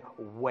God said,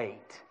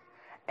 wait.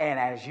 And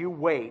as you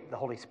wait, the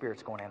Holy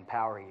Spirit's going to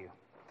empower you.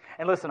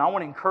 And listen, I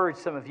want to encourage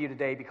some of you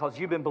today because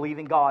you've been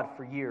believing God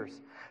for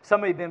years.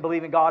 Some of you have been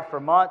believing God for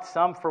months,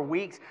 some for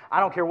weeks. I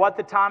don't care what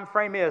the time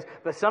frame is,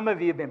 but some of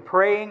you have been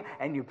praying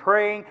and you're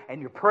praying and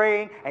you're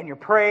praying and you're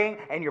praying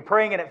and you're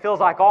praying, and it feels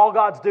like all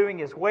God's doing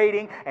is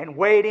waiting and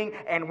waiting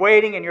and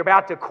waiting, and you're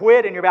about to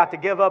quit and you're about to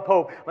give up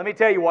hope. Let me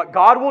tell you what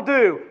God will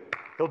do.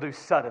 He'll do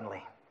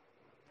suddenly.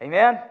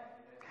 Amen?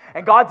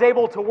 And God's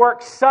able to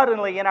work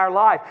suddenly in our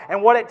life.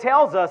 And what it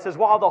tells us is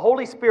while the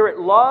Holy Spirit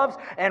loves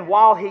and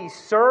while He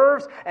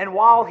serves and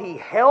while He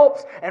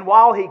helps and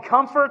while He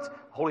comforts, the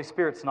Holy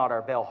Spirit's not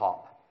our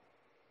bellhop.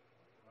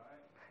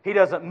 He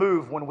doesn't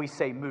move when we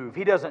say move.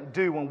 He doesn't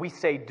do when we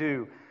say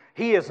do.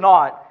 He is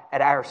not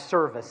at our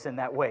service in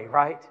that way,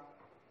 right?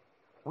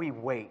 We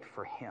wait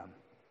for Him.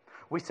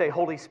 We say,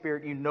 Holy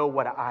Spirit, you know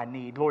what I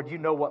need. Lord, you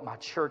know what my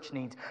church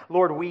needs.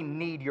 Lord, we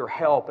need your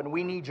help and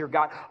we need your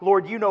God.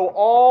 Lord, you know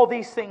all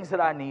these things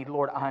that I need.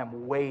 Lord, I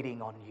am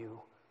waiting on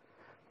you.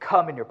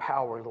 Come in your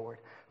power, Lord.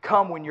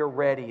 Come when you're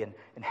ready and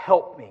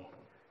help me.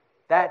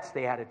 That's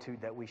the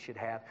attitude that we should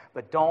have.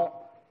 But don't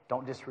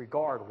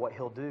disregard what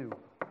He'll do.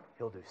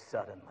 He'll do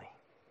suddenly.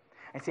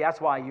 And see,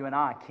 that's why you and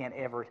I can't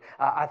ever...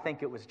 I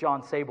think it was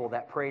John Sable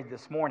that prayed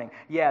this morning.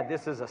 Yeah,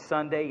 this is a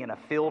Sunday in a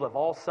field of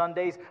all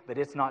Sundays, but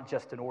it's not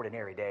just an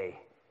ordinary day.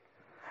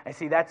 And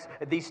see, that's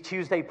these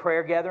Tuesday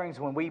prayer gatherings.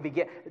 When we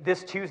begin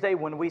this Tuesday,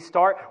 when we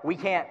start, we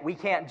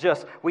can't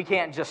just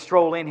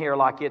stroll in here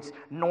like it's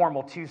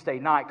normal Tuesday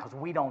night, because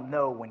we don't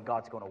know when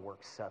God's going to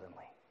work suddenly.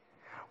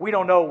 We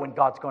don't know when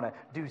God's going to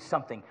do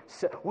something.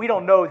 We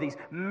don't know these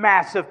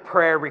massive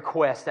prayer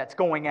requests that's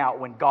going out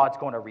when God's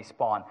going to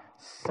respond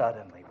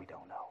suddenly. We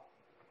don't know.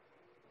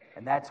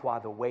 And that's why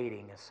the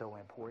waiting is so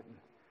important.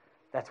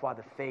 That's why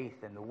the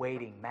faith and the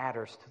waiting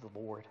matters to the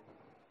Lord.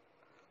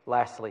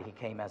 Lastly, He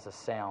came as a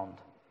sound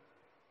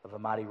of a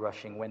mighty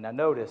rushing wind. Now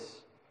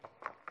notice,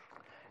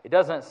 it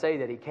doesn't say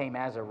that He came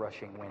as a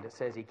rushing wind. It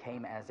says He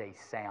came as a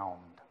sound.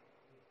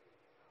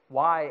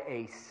 Why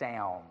a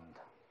sound?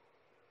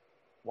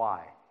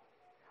 Why?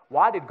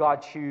 Why did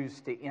God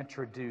choose to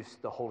introduce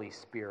the Holy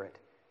Spirit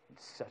in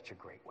such a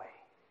great way?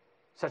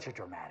 Such a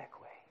dramatic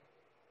way?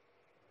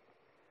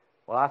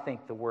 Well, I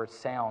think the word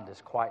sound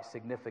is quite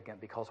significant,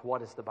 because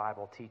what does the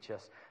Bible teach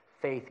us?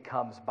 Faith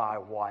comes by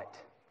what?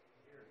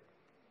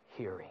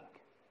 Hearing.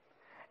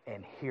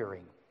 And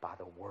hearing by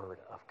the Word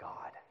of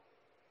God.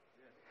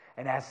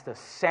 And as the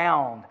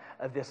sound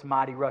of this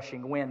mighty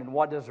rushing wind, and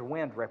what does the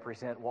wind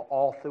represent? Well,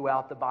 all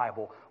throughout the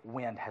Bible,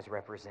 wind has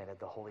represented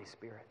the Holy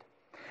Spirit.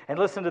 And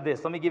listen to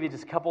this. Let me give you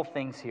just a couple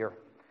things here.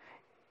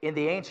 In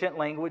the ancient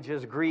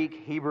languages,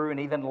 Greek, Hebrew, and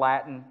even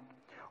Latin,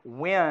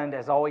 wind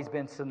has always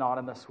been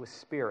synonymous with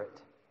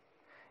spirit.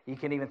 You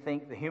can even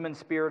think the human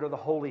spirit or the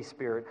Holy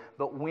Spirit,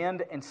 but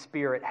wind and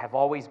spirit have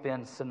always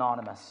been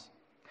synonymous.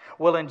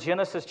 Well, in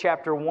Genesis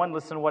chapter 1,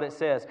 listen to what it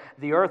says.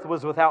 The earth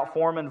was without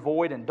form and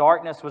void, and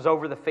darkness was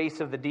over the face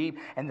of the deep,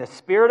 and the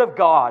Spirit of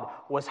God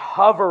was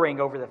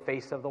hovering over the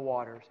face of the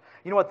waters.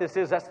 You know what this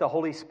is? That's the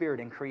Holy Spirit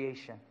in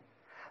creation.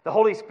 The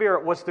Holy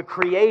Spirit was the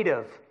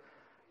creative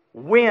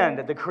wind,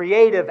 the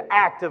creative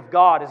act of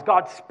God. As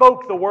God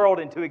spoke the world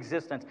into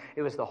existence,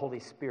 it was the Holy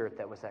Spirit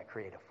that was that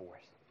creative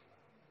force.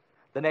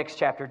 The next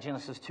chapter,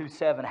 Genesis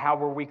 2:7, how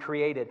were we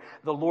created?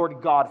 The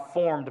Lord God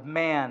formed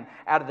man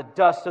out of the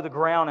dust of the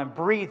ground and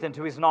breathed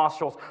into his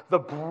nostrils the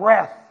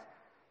breath,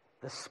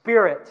 the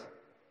Spirit,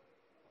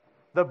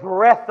 the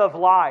breath of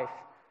life.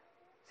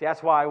 See,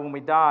 that's why when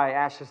we die,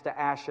 ashes to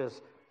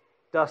ashes,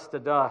 dust to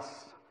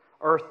dust,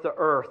 earth to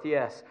earth,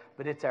 yes,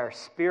 but it's our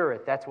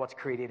spirit. That's what's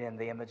created in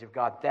the image of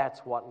God. That's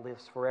what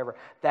lives forever.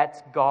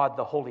 That's God,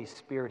 the Holy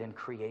Spirit in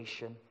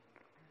creation.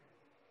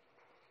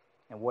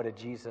 And what did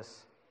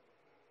Jesus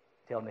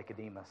tell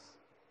Nicodemus?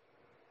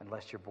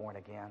 Unless you're born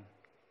again,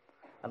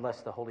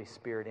 unless the Holy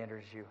Spirit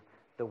enters you,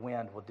 the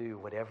wind will do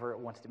whatever it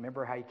wants to.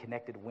 Remember how He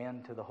connected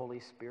wind to the Holy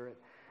Spirit?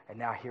 And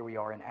now here we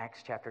are in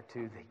Acts chapter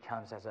 2. He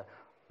comes as a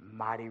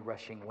mighty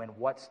rushing wind.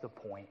 What's the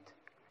point?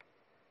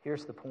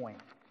 Here's the point.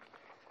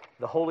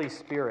 The Holy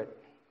Spirit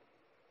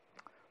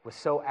was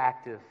so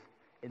active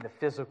in the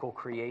physical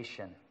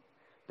creation,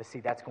 but see,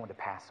 that's going to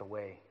pass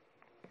away.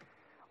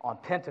 On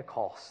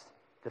Pentecost,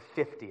 the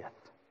 50th,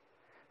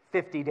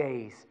 50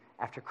 days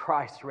after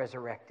Christ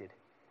resurrected,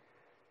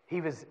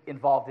 He was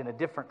involved in a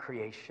different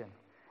creation,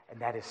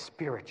 and that is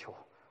spiritual.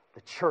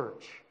 The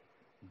church,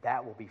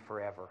 that will be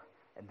forever,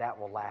 and that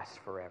will last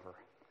forever.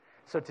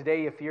 So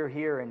today, if you're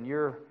here and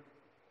you're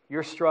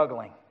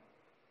struggling,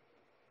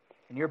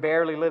 and you're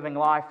barely living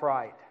life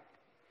right,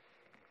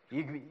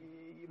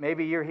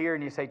 maybe you're here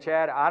and you say,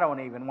 Chad, I don't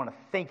even want to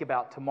think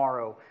about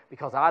tomorrow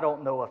because I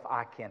don't know if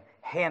I can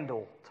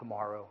handle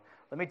tomorrow.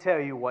 Let me tell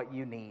you what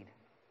you need.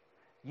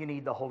 You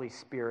need the Holy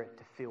Spirit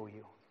to fill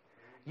you.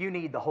 You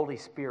need the Holy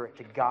Spirit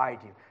to guide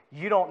you.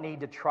 You don't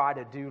need to try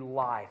to do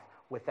life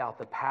without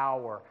the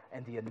power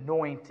and the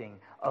anointing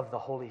of the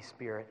Holy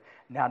Spirit.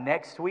 Now,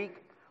 next week,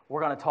 we're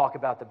going to talk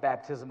about the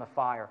baptism of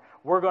fire.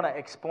 We're going to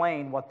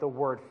explain what the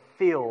word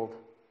filled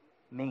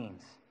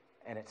means,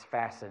 and it's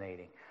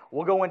fascinating.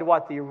 We'll go into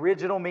what the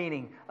original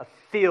meaning of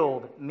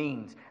filled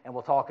means, and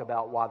we'll talk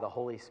about why the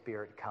Holy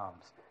Spirit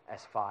comes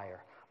as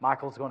fire.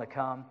 Michael's going to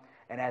come,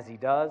 and as he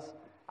does,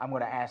 I'm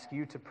going to ask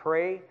you to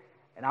pray,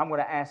 and I'm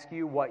going to ask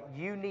you what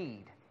you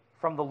need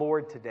from the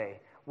Lord today.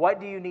 What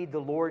do you need the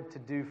Lord to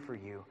do for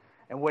you?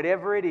 And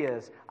whatever it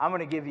is, I'm going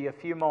to give you a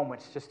few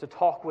moments just to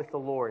talk with the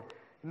Lord.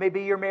 It may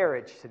be your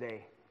marriage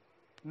today.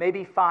 It may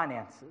be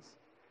finances.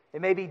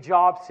 It may be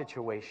job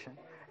situation.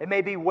 It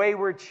may be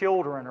wayward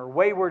children or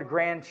wayward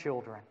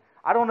grandchildren.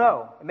 I don't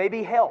know. It may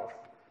be health.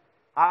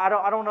 I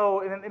don't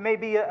know. It may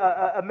be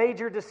a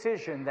major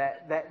decision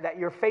that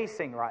you're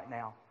facing right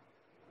now.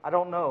 I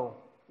don't know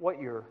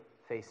what you're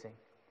facing.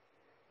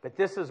 But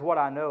this is what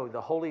I know.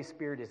 The Holy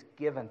Spirit is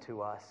given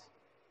to us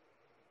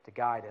to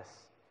guide us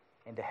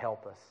and to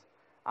help us.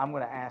 I'm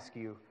going to ask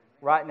you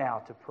right now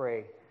to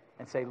pray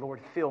and say, Lord,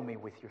 fill me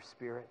with your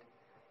Spirit.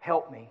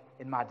 Help me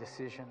in my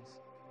decisions.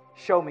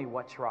 Show me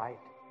what's right.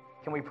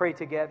 Can we pray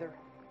together?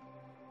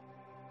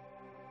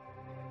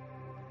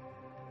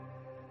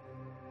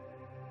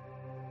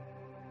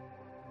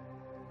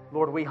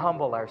 Lord, we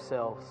humble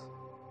ourselves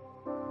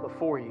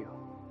before you.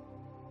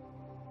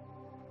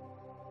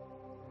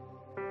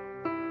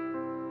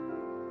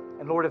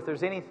 And Lord, if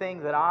there's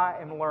anything that I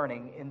am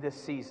learning in this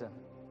season,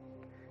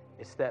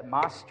 it's that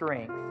my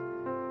strength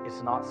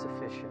is not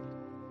sufficient.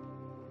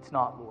 It's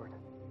not, Lord.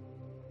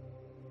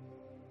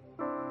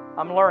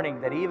 I'm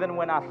learning that even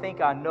when I think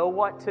I know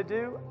what to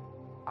do,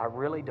 I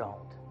really don't.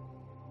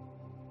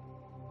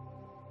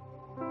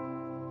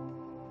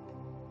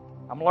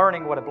 I'm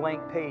learning what a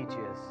blank page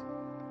is.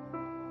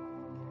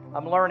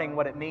 I'm learning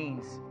what it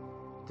means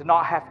to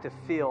not have to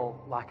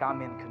feel like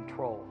I'm in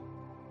control.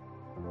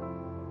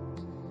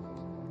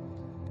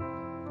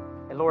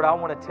 And Lord, I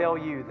want to tell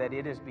you that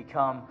it has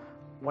become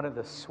one of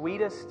the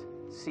sweetest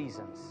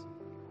seasons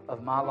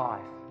of my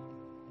life.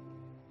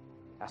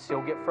 I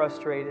still get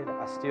frustrated.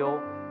 I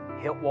still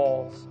hit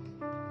walls.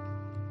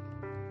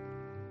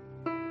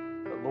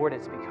 But Lord,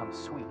 it's become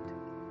sweet.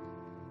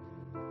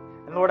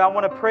 And Lord, I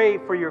want to pray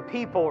for your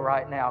people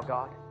right now,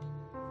 God.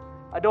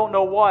 I don't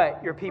know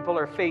what your people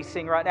are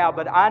facing right now,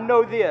 but I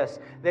know this,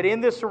 that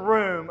in this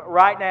room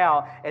right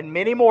now, and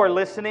many more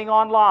listening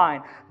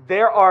online,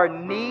 there are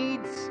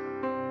needs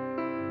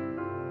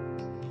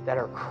that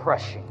are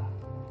crushing.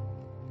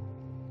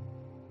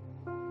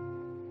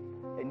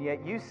 And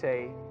yet you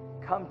say,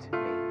 come to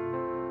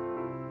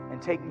me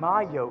and take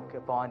my yoke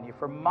upon you,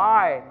 for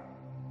my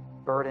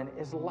burden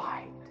is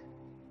light.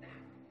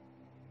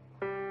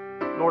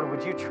 Lord,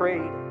 would you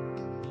trade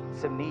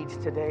some needs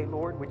today,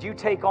 Lord? Would you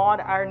take on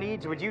our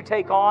needs? Would you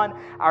take on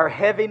our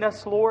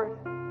heaviness, Lord?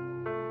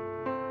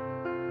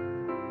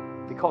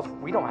 Because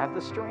we don't have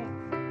the strength.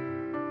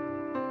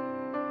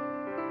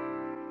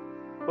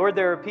 Lord,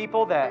 there are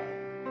people that,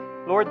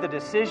 Lord, the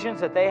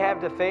decisions that they have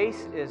to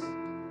face is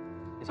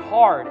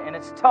hard and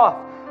it's tough.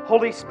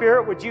 Holy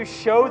Spirit, would you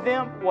show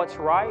them what's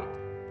right?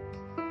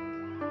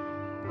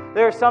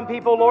 There are some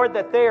people, Lord,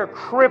 that they are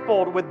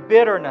crippled with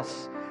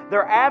bitterness.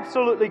 They're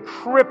absolutely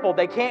crippled.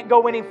 They can't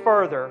go any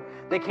further.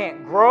 They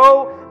can't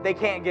grow. They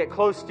can't get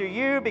close to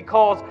you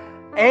because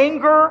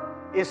anger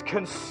is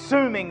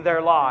consuming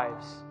their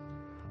lives.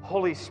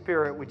 Holy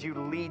Spirit, would you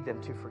lead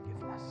them to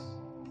forgiveness?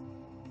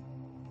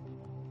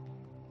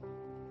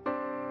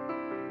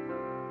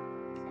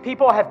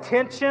 People have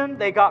tension.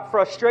 They got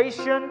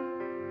frustration.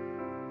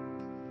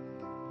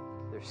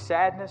 There's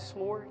sadness,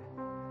 Lord,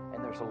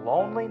 and there's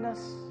loneliness.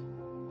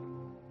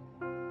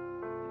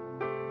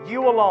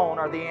 You alone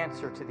are the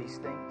answer to these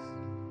things.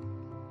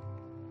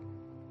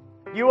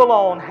 You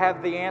alone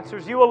have the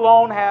answers. You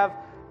alone have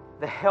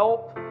the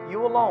help.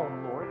 You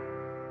alone, Lord.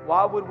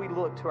 Why would we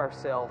look to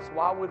ourselves?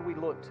 Why would we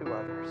look to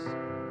others?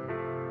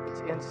 It's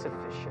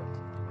insufficient.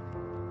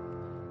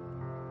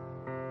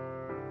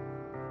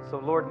 So,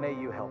 Lord, may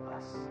you help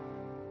us.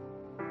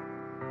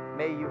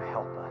 May you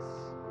help us.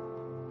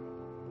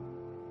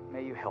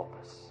 May you help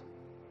us.